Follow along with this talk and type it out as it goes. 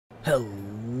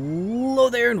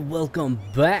Hello there and welcome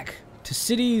back to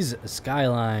Cities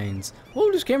Skylines.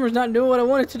 Whoa, this camera's not doing what I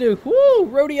want it to do. Woo,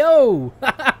 rodeo!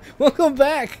 Welcome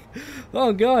back!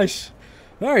 Oh gosh.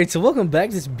 Alright, so welcome back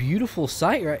to this beautiful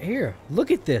site right here. Look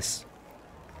at this.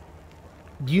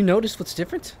 Do you notice what's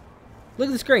different? Look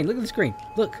at the screen, look at the screen.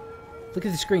 Look at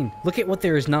the screen. Look at what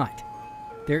there is not.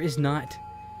 There is not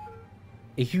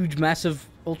a huge, massive,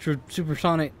 ultra,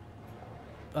 supersonic,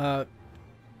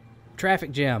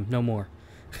 traffic jam no more.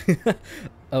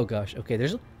 Oh gosh. Okay,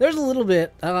 there's a little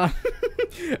bit.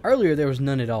 Earlier there was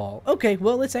none at all. Okay,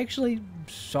 well it's actually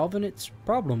solving its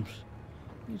problems.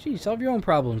 Gee, solve your own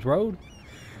problems, road.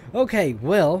 Okay,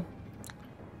 well.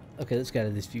 Okay, let's get out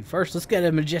of this view first. Let's get out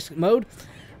of majestic mode.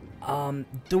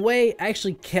 The way I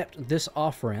actually kept this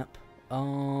off ramp,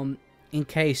 in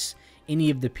case any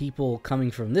of the people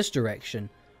coming from this direction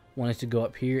wanted to go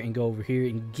up here and go over here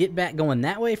and get back going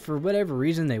that way. For whatever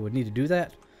reason, they would need to do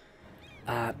that.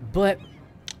 But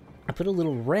I put a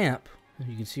little ramp, as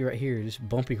you can see right here, this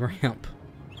bumpy ramp.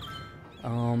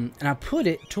 And I put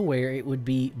it to where it would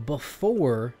be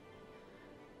before,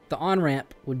 the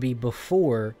on-ramp would be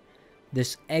before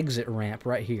this exit ramp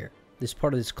right here. This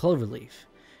part of this cloverleaf,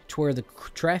 to where the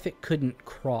traffic couldn't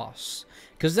cross.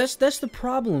 Because that's the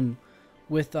problem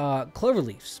with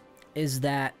cloverleafs, is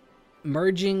that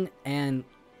merging and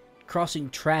crossing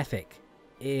traffic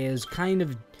is kind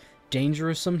of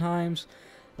dangerous sometimes,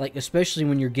 like especially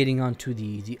when you're getting onto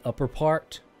the upper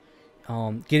part.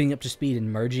 Getting up to speed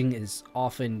and merging is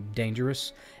often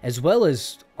dangerous, as well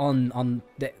as on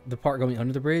the part going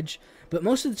under the bridge. But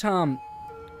most of the time,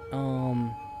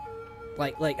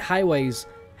 like highways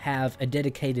have a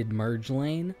dedicated merge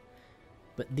lane,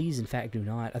 but these in fact do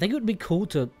not. I think it would be cool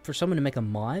for someone to make a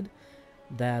mod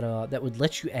that would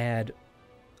let you add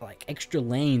like extra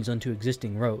lanes onto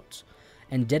existing roads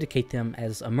and dedicate them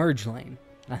as a merge lane.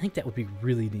 I think that would be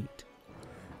really neat.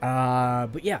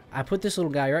 But yeah, I put this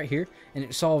little guy right here and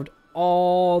it solved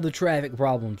all the traffic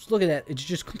problems. Look at that. It's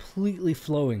just completely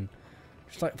flowing.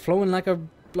 Just like flowing like a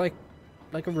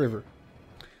river.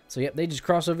 So yep, they just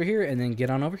cross over here and then get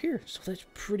on over here. So that's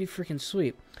pretty freaking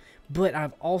sweet. But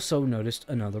I've also noticed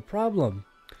another problem.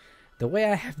 The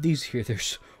way I have these here,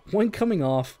 there's one coming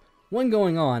off, one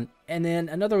going on, and then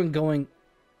another one going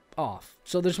off.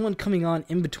 So there's one coming on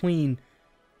in between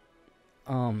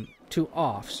two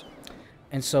offs.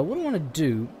 And so what I want to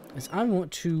do is I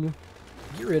want to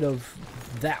get rid of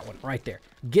that one right there.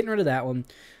 Getting rid of that one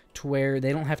to where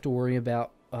they don't have to worry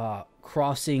about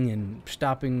crossing and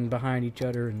stopping behind each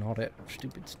other and all that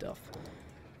stupid stuff.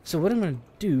 So what I'm going to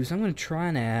do is I'm going to try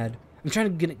and add,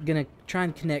 gonna try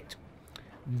and connect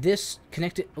this,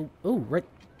 connect it,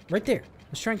 right there.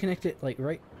 Let's try and connect it like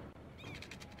right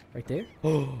there.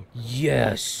 Oh,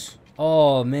 yes.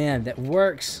 Oh man, that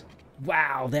works.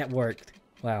 Wow, that worked.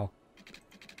 Wow.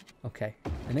 Okay.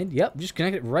 And then, yep, just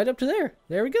connect it right up to there.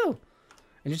 There we go.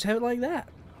 And just have it like that.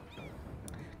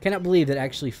 Cannot believe that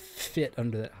actually fit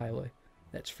under that highway.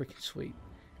 That's freaking sweet.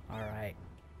 Alright.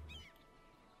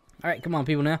 Alright, come on,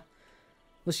 people, now.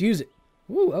 Let's use it.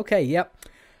 Woo, okay, yep.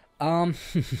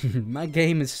 My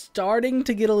game is starting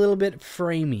to get a little bit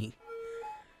framey.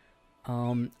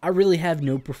 I really have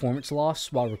no performance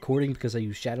loss while recording because I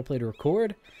use Shadowplay to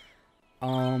record.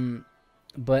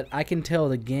 But I can tell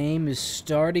the game is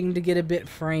starting to get a bit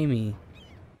framey.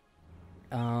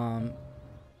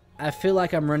 I feel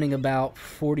like I'm running about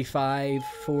 45,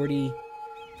 40,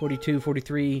 42,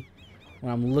 43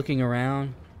 when I'm looking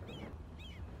around.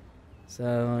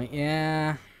 So,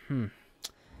 yeah.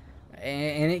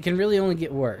 And it can really only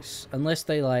get worse unless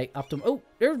they like Oh,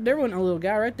 there went a little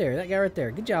guy right there. That guy right there.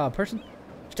 Good job, person.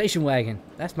 Station wagon.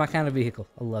 That's my kind of vehicle.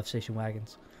 I love station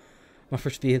wagons. My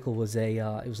first vehicle was it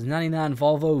was a 99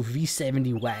 Volvo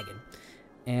V70 wagon.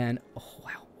 And, oh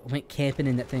wow, I went camping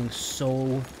in that thing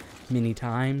so many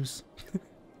times.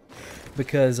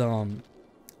 Because,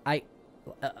 a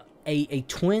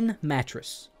twin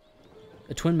mattress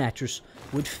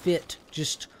would fit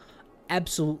just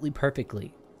absolutely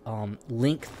perfectly,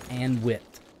 length and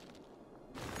width.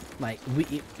 Like, we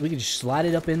could just slide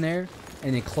it up in there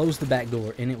and then close the back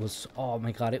door. And it was, oh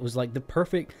my god, it was like the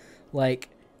perfect, like,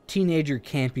 teenager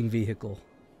camping vehicle.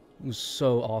 It was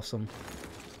so awesome.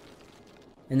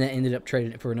 And then ended up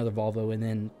trading it for another Volvo, and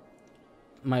then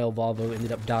my old Volvo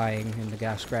ended up dying and the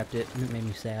guy scrapped it, and it made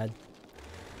me sad.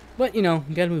 But you know,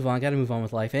 gotta move on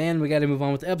with life, and we gotta move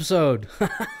on with the episode.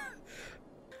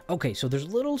 Okay, so there's a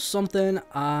little something.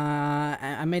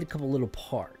 I made a couple little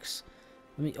parks.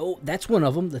 Oh, that's one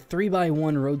of them, the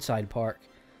 3x1 roadside park.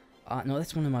 No,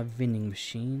 that's one of my vending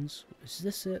machines. Is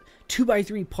this it?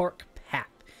 2x3 park.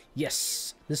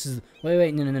 Yes, this is.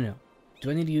 Wait, no.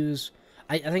 Do I need to use...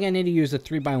 I think I need to use the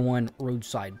 3x1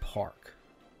 roadside park.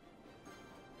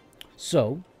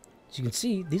 So, as you can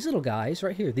see, these little guys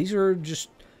right here, these are just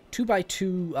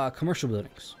 2x2 commercial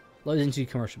buildings. Low-density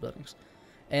commercial buildings.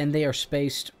 And they are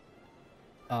spaced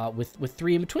with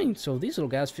 3 in between. So these little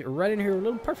guys fit right in here a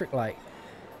little perfect like.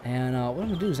 And what I'm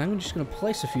going to do is I'm just going to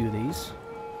place a few of these.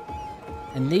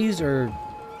 And these are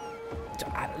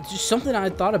just something I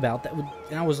thought about that would,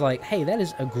 and I was like, hey, that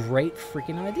is a great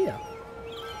freaking idea.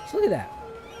 So look at that.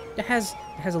 It has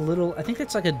a little, I think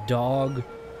that's like a dog.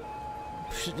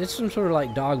 It's some sort of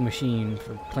like dog machine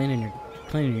for cleaning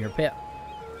your pet.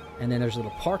 And then there's a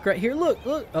little park right here. Look.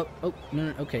 Oh,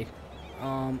 no, okay.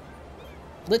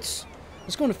 Let's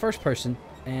go into first person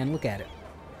and look at it.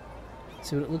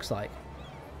 See what it looks like.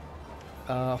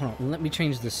 Hold on. Let me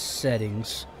change the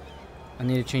settings. I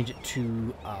need to change it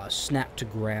to snap to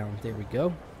ground. There we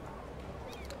go.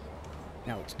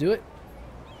 Now let's do it.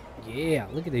 Yeah,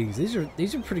 look at these. These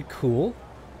are pretty cool.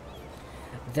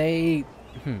 They,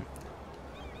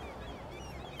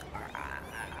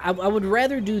 I would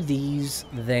rather do these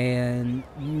than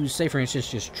use, say, for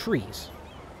instance, just trees,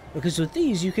 because with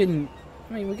these you can.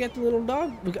 I mean, we got the little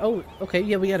dog. Oh, okay,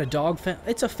 yeah, we got a dog.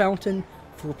 It's a fountain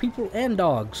for people and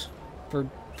dogs, for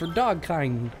dog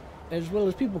kind as well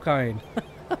as people kind.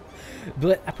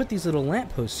 But I put these little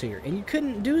lampposts here, and you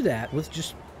couldn't do that with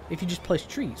just if you just place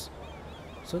trees.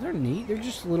 So they're neat. They're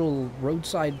just little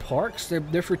roadside parks.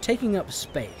 They're for taking up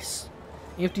space,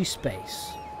 empty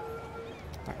space.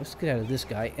 All right, let's get out of this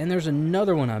guy. And there's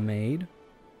another one I made.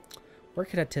 Where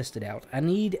could I test it out? I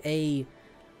need a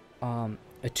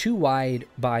 2 wide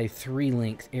by 3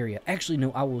 length area. Actually,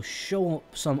 no, I will show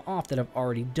some off that I've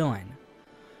already done.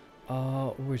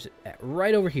 Where's it at?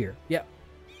 Right over here. Yep.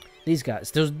 These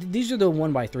guys. These are the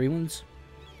 1 by 3 ones.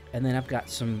 And then I've got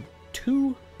some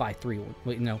 2 by 3 ones.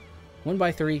 Wait, no. 1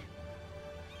 by 3.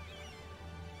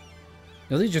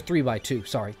 No, these are 3 by 2.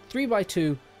 Sorry. 3 by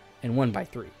 2 and 1 by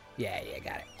 3. Yeah,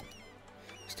 got it.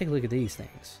 Let's take a look at these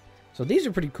things. So these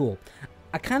are pretty cool.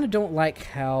 I kind of don't like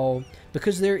how,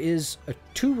 because there is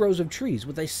 2 rows of trees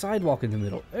with a sidewalk in the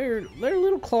middle. They're a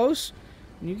little close,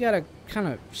 and you gotta kind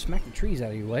of smack the trees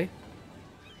out of your way.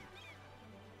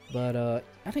 But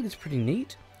I think it's pretty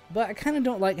neat. But I kind of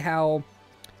don't like how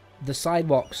the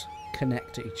sidewalks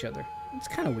connect to each other. It's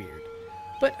kind of weird.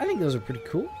 But I think those are pretty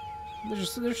cool.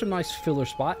 There's some nice filler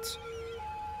spots.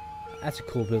 That's a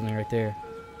cool building right there.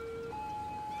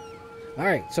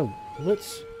 Alright, so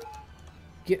let's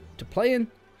get to playing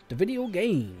the video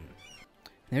game.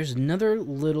 There's another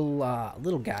little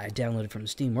guy I downloaded from the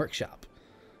Steam Workshop.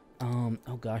 Oh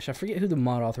gosh, I forget who the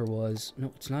mod author was.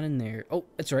 No, it's not in there. Oh,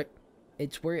 that's right.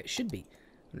 It's where it should be.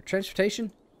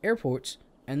 Transportation, airports,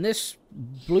 and this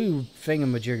blue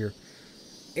thingamajigger.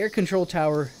 Air control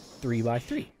tower 3 by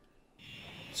 3.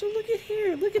 So look at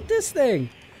here. Look at this thing.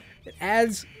 It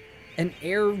adds an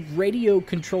air radio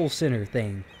control center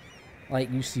thing. Like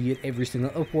you see at every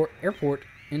single airport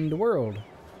in the world.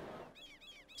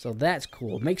 So that's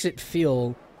cool. It makes it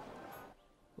feel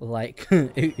like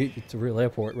it's a real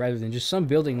airport rather than just some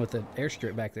building with an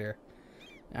airstrip back there.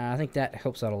 I think that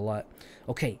helps out a lot.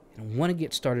 Okay, I want to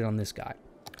get started on this guy.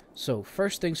 So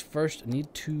first things first, I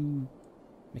need to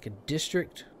make a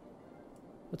district.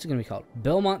 What's it going to be called?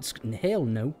 Belmont's... Hell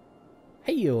no.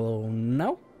 Hell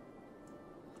no.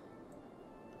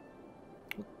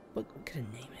 What can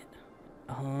I name it?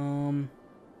 I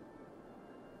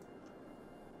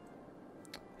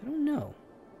don't know.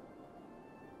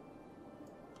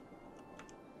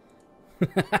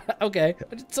 Okay.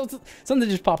 Something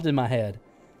just popped in my head.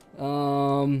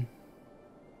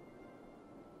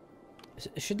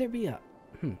 Should there be a...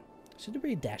 Should there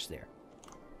be a dash there?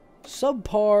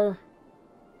 Subpar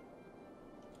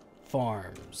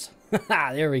Farms.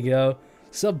 There we go.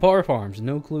 Subpar Farms.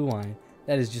 No clue why.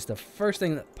 That is just the first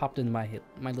thing that popped into my head,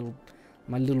 my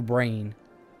little brain.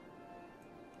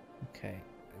 Okay,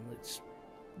 and let's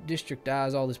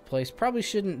districtize all this place. Probably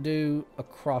shouldn't do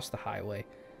across the highway.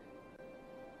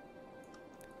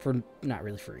 Not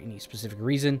really for any specific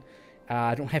reason.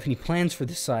 I don't have any plans for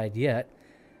this side yet,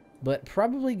 but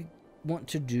probably want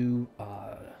to do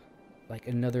like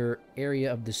another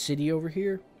area of the city over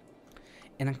here.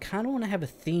 And I kind of want to have a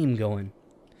theme going.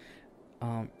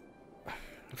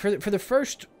 For the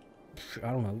first,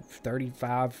 I don't know,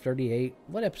 35, 38,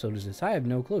 what episode is this? I have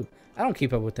no clue. I don't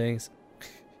keep up with things.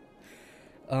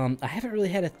 I haven't really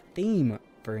had a theme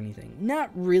for anything.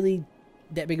 Not really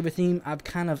that big of a theme. I've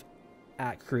kind of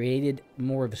created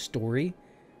more of a story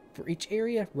for each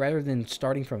area rather than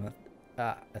starting from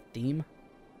a theme.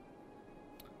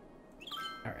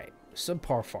 Alright,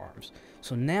 subpar farms.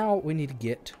 So now we need to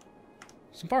get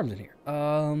some farms in here.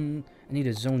 I need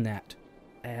to zone that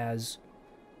as...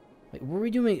 Wait, were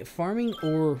we doing farming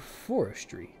or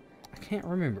forestry? I can't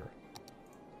remember.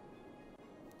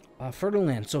 Fertile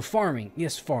land. So farming.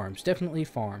 Yes, farms. Definitely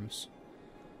farms.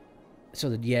 So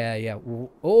that, yeah.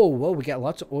 Oh, whoa, we got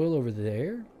lots of oil over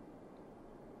there.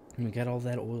 And we got all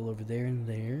that oil over there and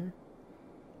there.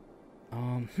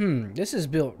 This is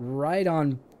built right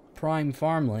on prime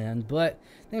farmland, but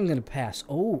I think I'm going to pass.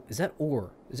 Oh, is that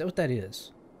ore? Is that what that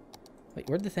is? Wait,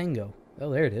 where'd the thing go? Oh,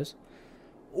 there it is.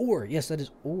 Ore. Yes, that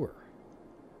is ore.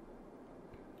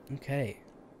 Okay.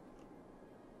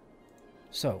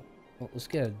 So, well, let's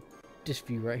get a disk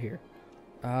view right here.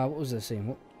 What was that saying?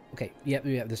 What? Okay, yep,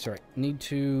 that's right. Need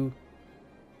to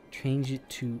change it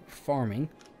to farming.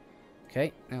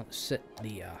 Okay, now let's set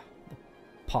the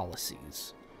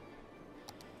policies.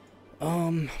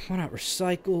 Why not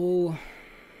recycle?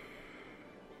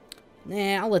 Nah,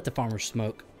 I'll let the farmers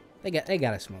smoke. They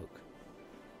gotta smoke.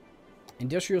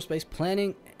 Industrial space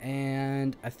planning,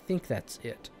 and I think that's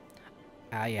it.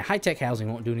 Yeah, high-tech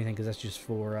housing won't do anything because that's just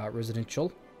for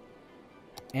residential.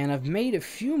 And I've made a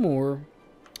few more.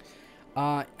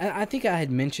 I think I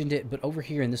had mentioned it, but over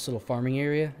here in this little farming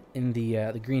area, in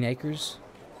the green acres.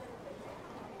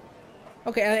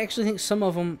 Okay, I actually think some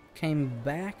of them came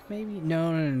back, maybe?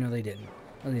 No, they didn't.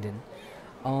 No, they didn't.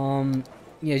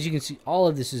 Yeah, as you can see, all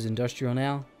of this is industrial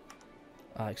now.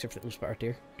 Except for that little spot right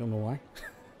there. Don't know why.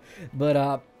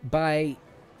 But, by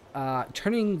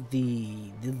turning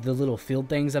the little field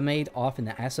things I made off in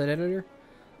the asset editor,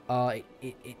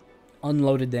 it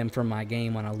unloaded them from my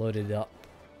game when I loaded it up.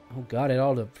 Oh god, it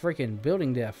all the freaking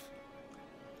building def.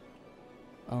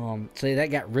 So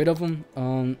that got rid of them.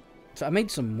 So I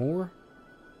made some more.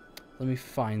 Let me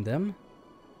find them.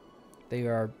 They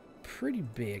are pretty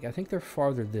big. I think they're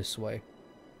farther this way.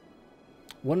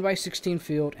 1x16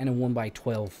 field and a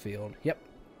 1x12 field. Yep.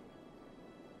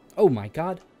 Oh my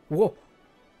god. Whoa.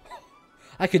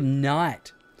 I could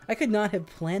not have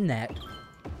planned that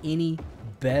any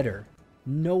better.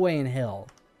 No way in hell.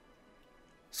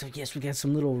 So yes, we got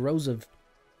some little rows of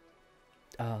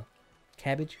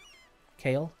cabbage,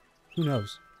 kale, who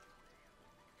knows?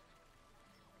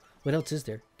 What else is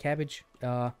there? Cabbage,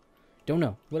 don't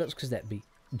know. What else could that be?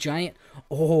 Giant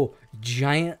GMO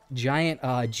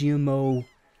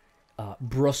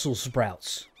Brussels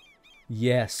sprouts.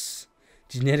 Yes.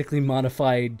 Genetically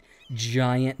modified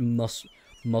giant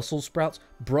mussel sprouts.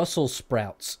 Brussels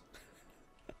sprouts.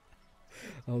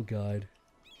 Oh god.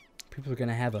 People are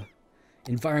gonna have a...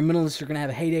 Environmentalists are gonna have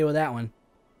a heyday with that one.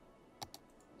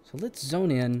 So let's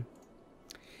zone in.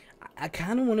 I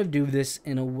kind of want to do this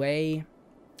in a way...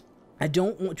 I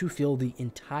don't want to fill the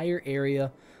entire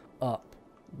area up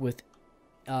with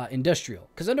industrial.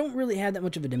 Because I don't really have that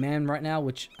much of a demand right now,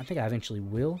 which I think I eventually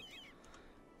will.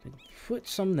 Put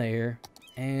some there.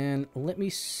 And let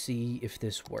me see if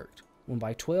this worked.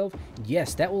 1x12.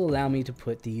 Yes, that will allow me to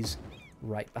put these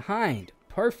right behind.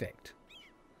 Perfect.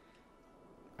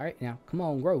 Alright, now, come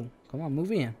on, grow. Come on,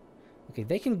 move in. Okay,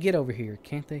 they can get over here,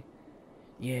 can't they?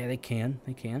 Yeah, they can.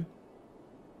 They can.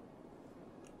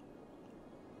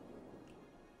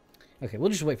 Okay,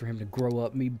 we'll just wait for him to grow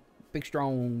up. Me big,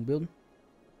 strong building.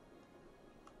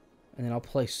 And then I'll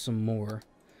place some more.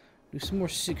 Do some more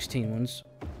 16 ones.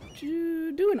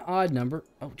 Do an odd number.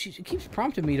 Oh, jeez, it keeps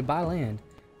prompting me to buy land.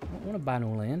 I don't want to buy no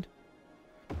land.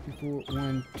 2, 4,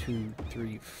 1, 2,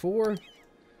 3, 4.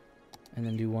 And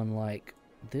then do one like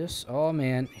this. Oh,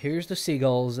 man. Here's the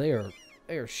seagulls. They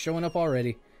are showing up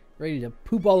already. Ready to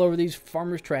poop all over these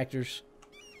farmers' tractors.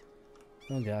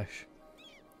 Oh, gosh.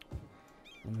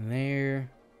 And there.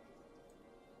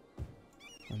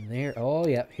 And there. Oh,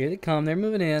 yeah. Here they come. They're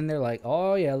moving in. They're like,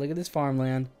 oh, yeah, look at this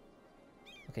farmland.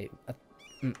 Okay.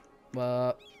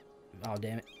 Oh,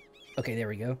 damn it. Okay, there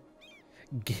we go.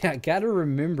 Gotta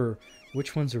remember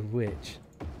which ones are which.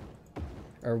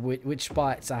 Or which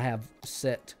spots I have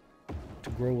set to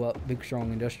grow up big,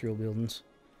 strong industrial buildings.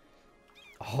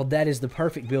 Oh, that is the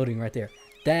perfect building right there.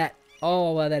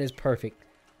 Oh, wow, that is perfect.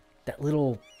 That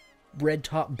little red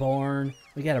top barn.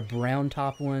 We got a brown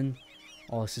top one.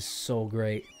 Oh, this is so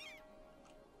great.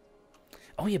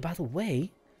 Oh, yeah, by the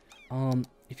way,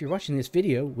 if you're watching this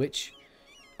video, which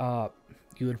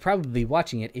you would probably be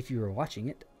watching it if you were watching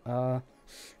it,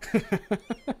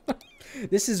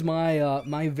 this is my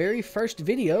my very first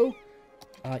video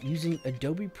using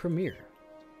Adobe Premiere.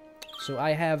 So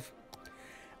I have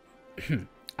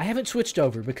I haven't switched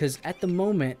over because at the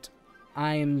moment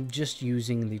I'm just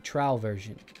using the trial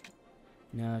version.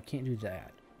 No, I can't do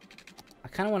that. I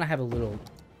kind of want to have a little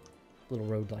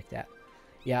road like that.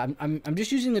 Yeah, I'm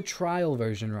just using the trial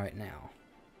version right now.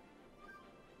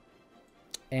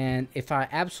 And if I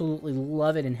absolutely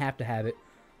love it and have to have it,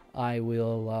 I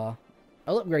will,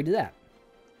 I'll upgrade to that.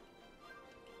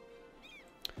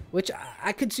 Which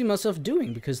I could see myself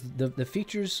doing because the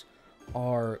features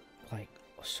are, like,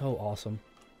 so awesome.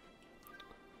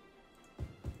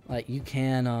 Like, you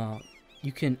can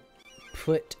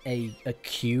put a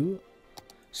queue,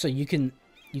 so you can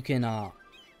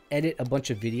edit a bunch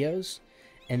of videos,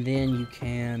 and then you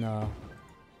can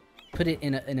put it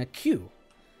in a queue.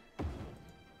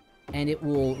 And it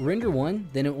will render one,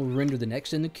 then it will render the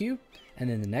next in the queue, and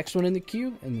then the next one in the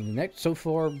queue, and then the next, so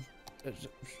forth,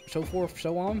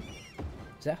 so on.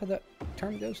 Is that how that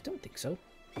term goes? Don't think so.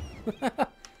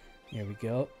 There we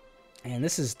go. And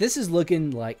this is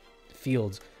looking like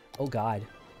fields. Oh God.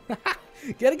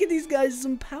 Gotta get these guys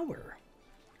some power.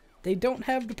 They don't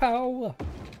have the power.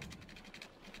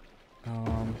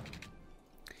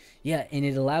 Yeah, and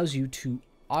it allows you to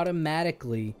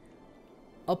automatically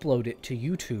upload it to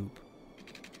YouTube.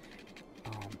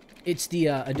 It's the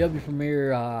Adobe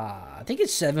Premiere, I think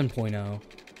it's 7.0.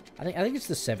 I think it's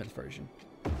the 7th version.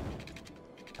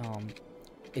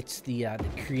 It's the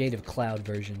Creative Cloud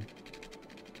version.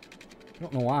 I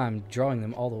don't know why I'm drawing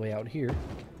them all the way out here.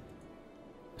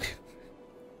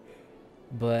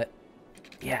 But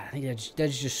yeah, I think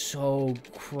that's just so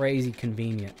crazy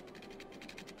convenient.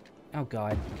 Oh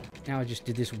God, now I just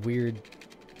did this weird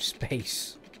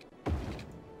space.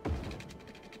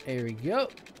 There we go.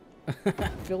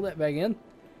 Fill that back in.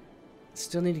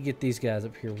 Still need to get these guys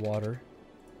up here water.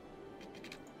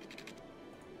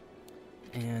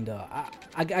 And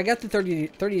I got the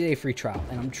 30-day free trial,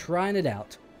 and I'm trying it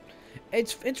out.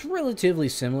 It's relatively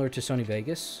similar to Sony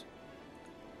Vegas.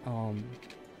 I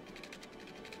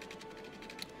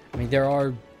mean, there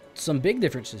are some big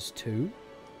differences too,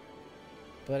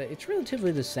 but it's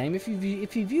relatively the same. If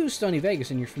you've used Sony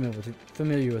Vegas and you're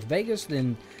familiar with Vegas,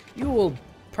 then you will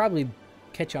probably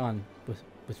catch on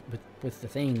with the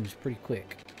themes pretty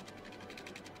quick.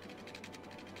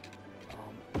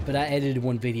 But I edited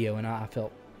one video and I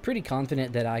felt pretty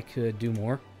confident that I could do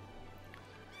more.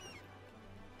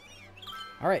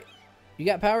 Alright, you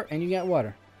got power and you got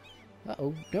water.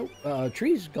 Uh-oh, no,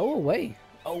 trees, go away.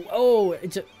 Oh,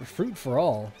 it's a fruit for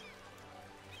all.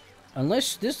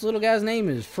 Unless this little guy's name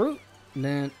is Fruit,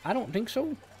 then I don't think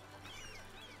so.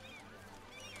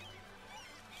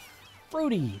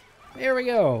 Fruity. There we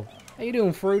go. How you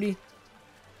doing, Fruity?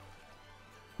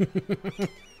 Got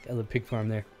a little pig farm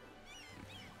there.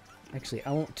 Actually,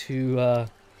 I want to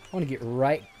get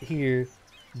right here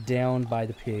down by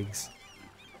the pigs.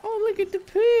 Oh, look at the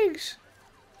pigs.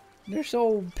 They're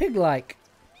so pig-like.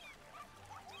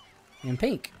 And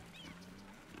pink.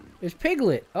 There's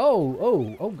Piglet.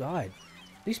 Oh, God.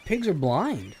 These pigs are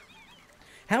blind.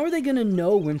 How are they going to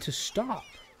know when to stop?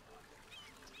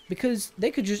 Because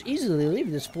they could just easily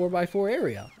leave this 4x4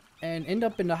 area and end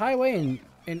up in the highway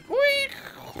and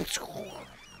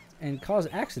cause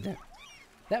an accident.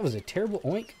 That was a terrible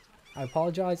oink. I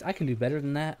apologize. I can do better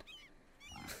than that.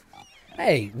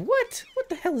 Hey, what? What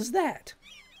the hell is that?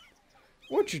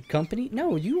 Orchard company?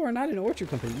 No, you are not an orchard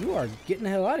company. You are getting the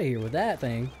hell out of here with that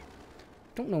thing.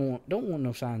 Don't want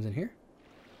no signs in here.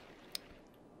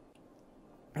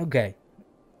 Okay.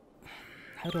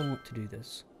 How do I want to do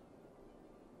this?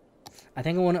 I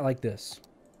think I want it like this.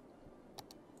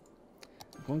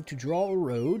 I'm going to draw a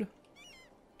road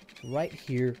right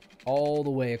here all the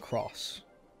way across.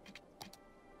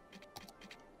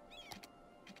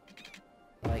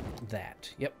 Like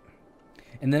that. Yep.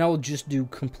 And then I will just do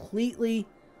completely,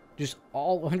 just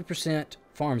all 100%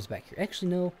 farms back here.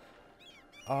 Actually, no.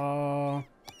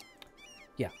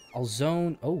 Yeah, I'll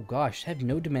zone. Oh gosh, I have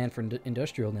no demand for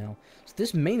industrial now. So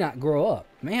this may not grow up.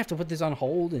 May have to put this on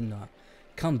hold and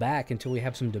come back until we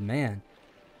have some demand.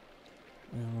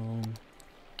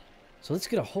 So let's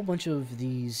get a whole bunch of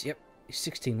these. Yep,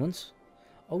 16 ones.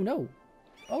 Oh no.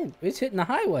 Oh, it's hitting the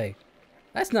highway.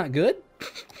 That's not good.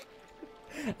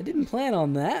 I didn't plan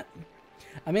on that.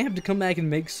 I may have to come back and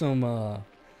make some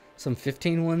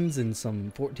 15 ones and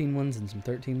some 14 ones and some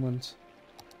 13 ones.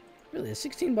 Really, a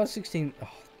 16 by 16. Oh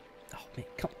man,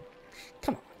 come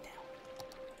on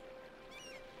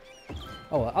now.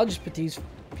 Oh, well, I'll just put these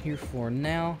here for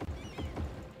now.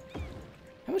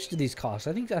 How much do these cost?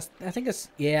 I think that's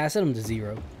yeah, I set them to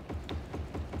 0.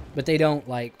 But they don't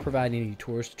like provide any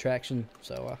tourist attraction,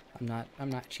 so I'm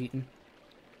not cheating.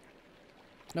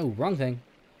 No, wrong thing.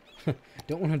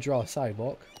 Don't want to draw a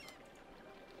sidewalk.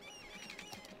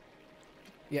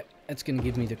 Yep, that's going to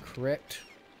give me the correct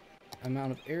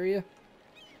amount of area.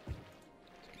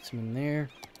 Get some in there.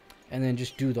 And then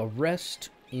just do the rest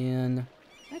in...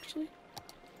 Actually...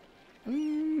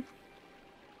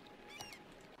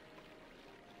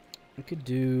 I could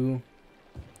do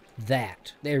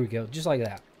that. There we go. Just like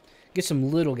that. Get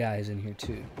some little guys in here,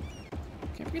 too.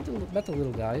 Can't forget about the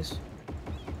little guys.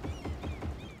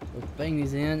 We'll bang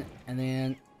these in, and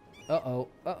then... Uh-oh.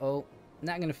 Uh-oh.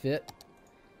 Not gonna fit.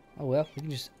 Oh, well. We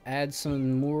can just add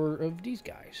some more of these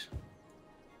guys.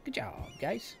 Good job,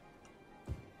 guys.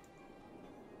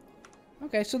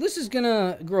 Okay, so this is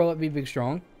gonna grow up, be big,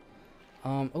 strong.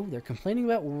 Oh, they're complaining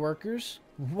about workers.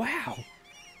 Wow!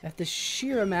 At the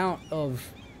sheer amount of...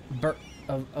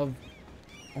 oh,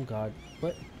 God.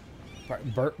 What?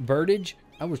 Birdage?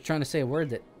 I was trying to say a word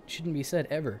that shouldn't be said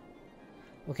ever.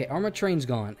 Okay, armored train's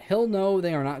gone. Hell no,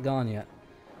 they are not gone yet.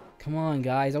 Come on,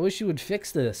 guys. I wish you would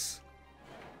fix this.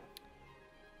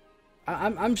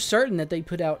 I'm certain that they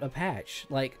put out a patch,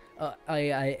 like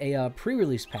a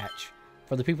pre-release patch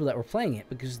for the people that were playing it,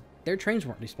 because their trains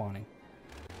weren't respawning.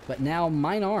 But now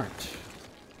mine aren't.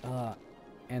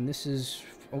 And this is,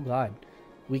 oh God,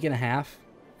 week and a half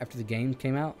after the game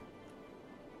came out.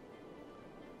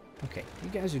 Okay, you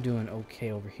guys are doing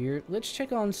okay over here. Let's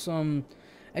check on some...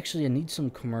 Actually, I need some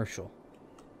commercial.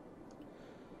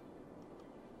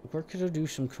 Where could I do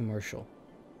some commercial?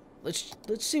 Let's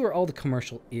see where all the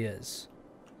commercial is.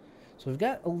 So we've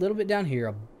got a little bit down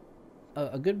here,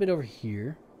 a good bit over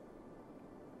here.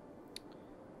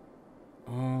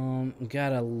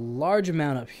 Got a large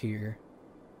amount up here.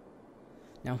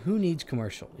 Now, who needs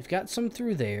commercial? We've got some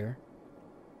through there.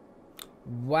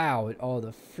 Wow, all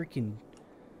the freaking...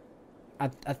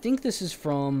 I think this is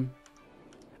from...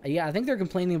 Yeah, I think they're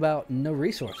complaining about no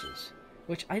resources,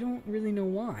 which I don't really know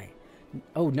why.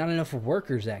 Oh, not enough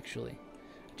workers, actually.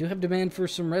 Do have demand for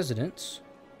some residents.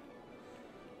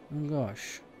 Oh,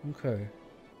 gosh. Okay.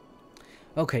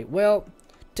 Okay, well,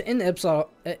 to end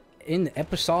the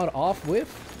episode off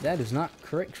with, that is not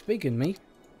correct speaking me.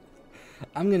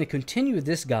 I'm going to continue with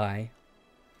this guy.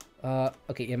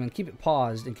 Okay, I'm going to keep it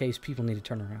paused in case people need to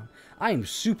turn around. I am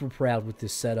super proud with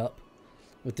this setup.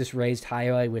 With this raised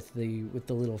highway with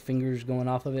the little fingers going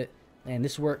off of it. And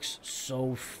this works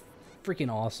so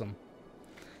freaking awesome.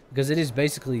 Because it is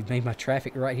basically made my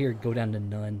traffic right here go down to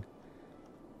none.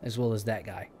 As well as that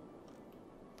guy.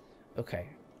 Okay.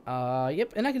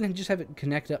 Yep, and I can just have it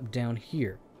connect up down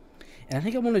here. And I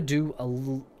think I want to do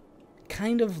a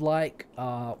kind of like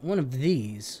one of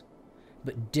these,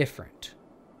 but different.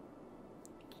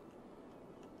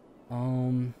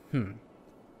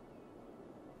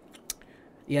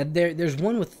 Yeah, there's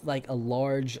one with like a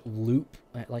large loop,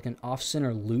 like an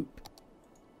off-center loop.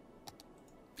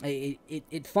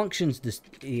 It functions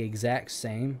the exact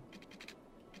same.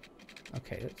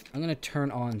 Okay, I'm gonna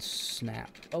turn on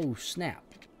snap. Oh, snap.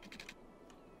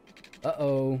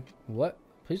 Uh-oh. What?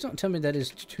 Please don't tell me that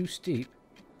is too steep.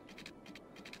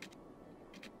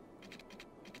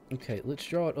 Okay, let's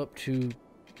draw it up to...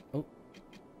 Oh.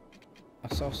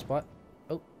 A soft spot.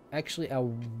 Oh, actually, I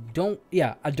don't...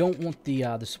 Yeah, I don't want the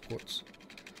supports.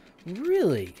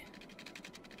 Really?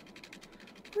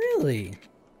 Really?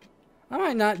 I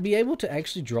might not be able to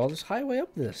actually draw this highway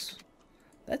up this.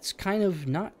 That's kind of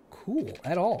not cool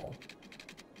at all.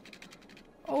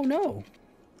 Oh, no.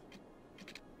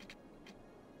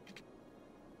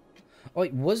 Oh,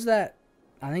 wait, was that...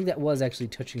 I think that was actually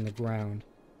touching the ground.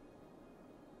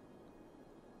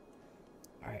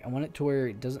 Alright, I want it to where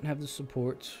it doesn't have the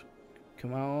supports.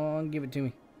 Come on, give it to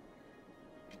me.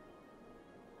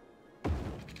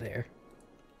 There.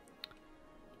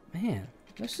 Man,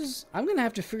 this is... I'm gonna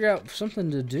have to figure out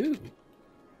something to do.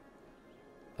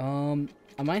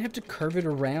 I might have to curve it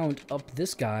around up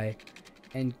this guy.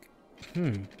 And...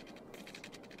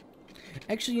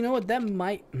 Actually, you know what? That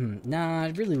might... Nah,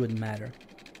 it really wouldn't matter.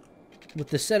 With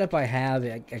the setup I have,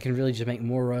 I can really just make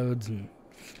more roads. And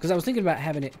because I was thinking about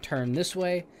having it turn this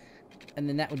way, and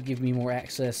then that would give me more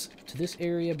access to this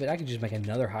area, but I could just make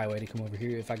another highway to come over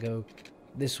here if I go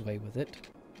this way with it.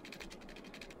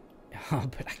 Oh,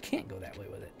 but I can't go that way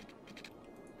with it.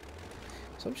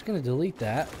 So I'm just going to delete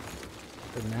that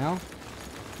for now.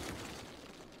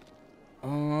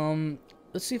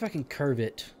 Let's see if I can curve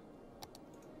it.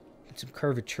 Get some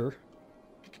curvature.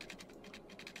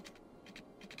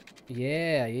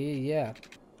 Yeah.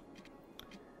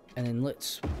 And then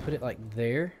let's put it like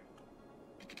there.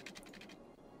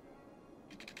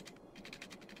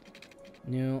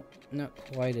 No, not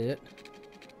quite it.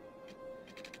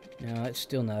 No, that's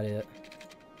still not it.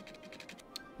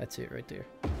 That's it right there.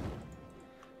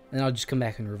 And I'll just come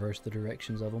back and reverse the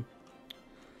directions of them.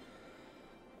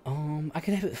 I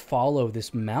could have it follow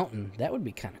this mountain. That would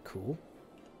be kind of cool.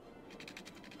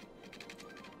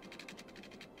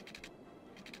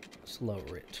 Let's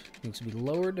lower it. Needs to be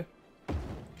lowered.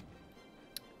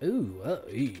 Ooh,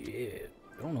 yeah.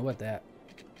 I don't know about that.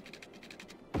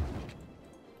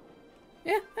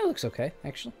 looks okay,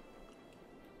 actually.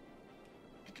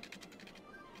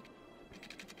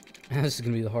 This is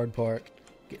going to be the hard part.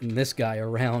 Getting this guy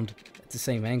around at the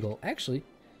same angle. Actually,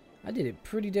 I did it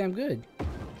pretty damn good.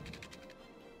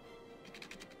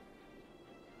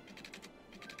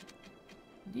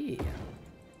 Yeah.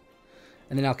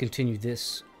 And then I'll continue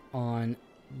this on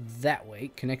that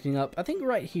way, connecting up, I think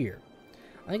right here.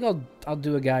 I think I'll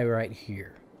do a guy right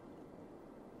here.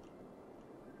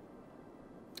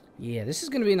 Yeah, this is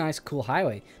going to be a nice, cool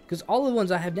highway, because all the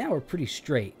ones I have now are pretty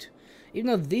straight. Even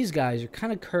though these guys are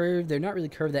kind of curved, they're not really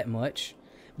curved that much.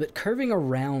 But curving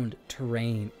around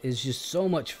terrain is just so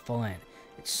much fun.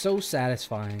 It's so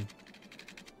satisfying.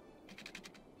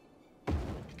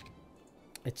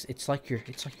 It's like you're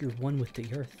one with the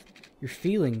earth. You're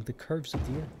feeling the curves of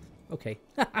the earth. Okay.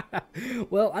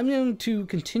 Well, I'm going to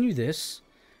continue this,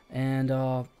 and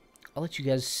I'll let you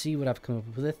guys see what I've come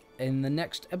up with in the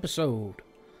next episode.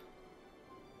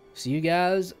 See you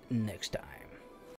guys next time.